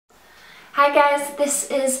Hi guys, this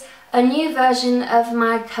is a new version of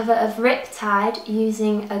my cover of Riptide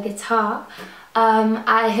using a guitar.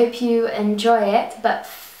 I hope you enjoy it, but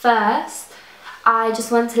first I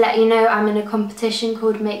just want to let you know I'm in a competition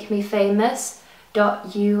called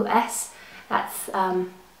makemefamous.us. That's the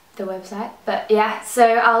website, but yeah,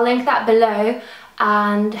 so I'll link that below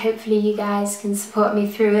and hopefully you guys can support me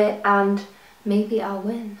through it and maybe I'll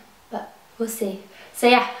win, but we'll see. So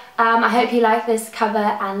yeah, I hope you like this cover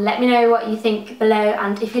and let me know what you think below,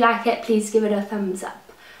 and if you like it, please give it a thumbs up.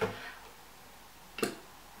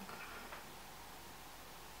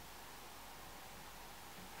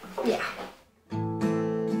 Yeah.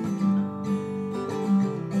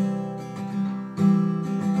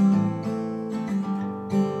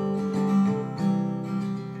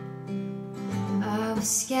 I was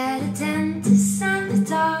scared of dentists and the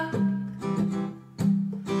dark.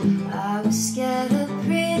 I was scared of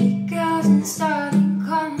pretty girls and starting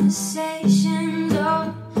conversations.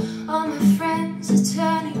 All my friends are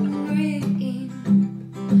turning green.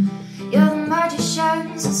 You're the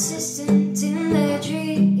magician's assistant in their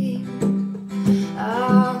dream.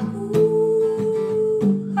 Oh,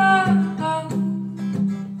 ooh, oh, oh.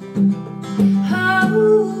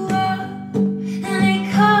 Oh, oh. And they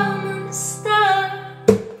come and stop.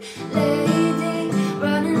 Lady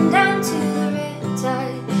running down to the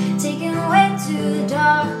Riptide, taken away to the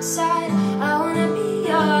dark side. I wanna be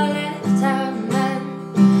your left-hand man,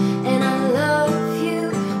 and I love you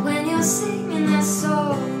when you're singing that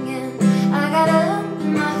song. And I got a lump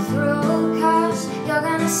in my throat 'cause you're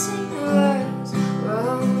gonna sing the words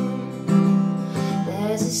wrong.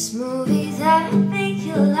 There's this movie that I think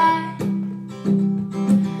you'll like.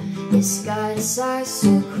 This guy decides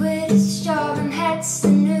to quit his job and heads to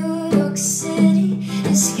New York City.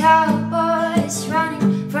 This cowboy is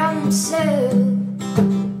running from himself,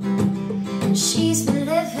 and she's been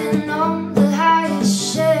living on the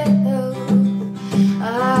highest shelf.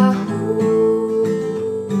 Ah, ooh,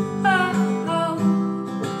 oh, oh.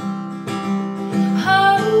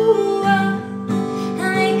 Oh, oh.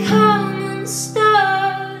 And they come and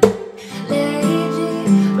start. Lady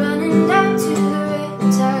running down to the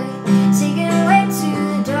Riptide, taken away to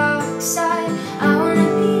the dark side. I wanna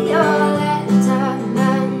be your left-hand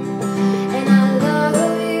man, and I love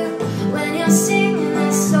you when you're singing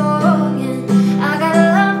that song. And I got a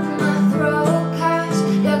lump in my throat 'cause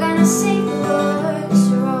you're gonna sing the words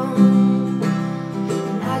wrong.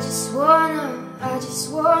 And I just wanna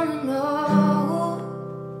know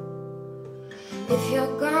if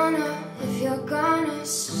you're gonna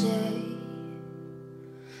stay.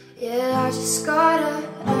 Yeah, I just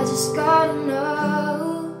gotta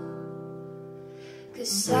know.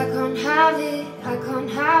 'Cause I can't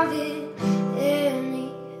have it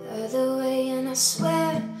any other way. And I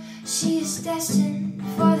swear she's destined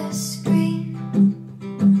for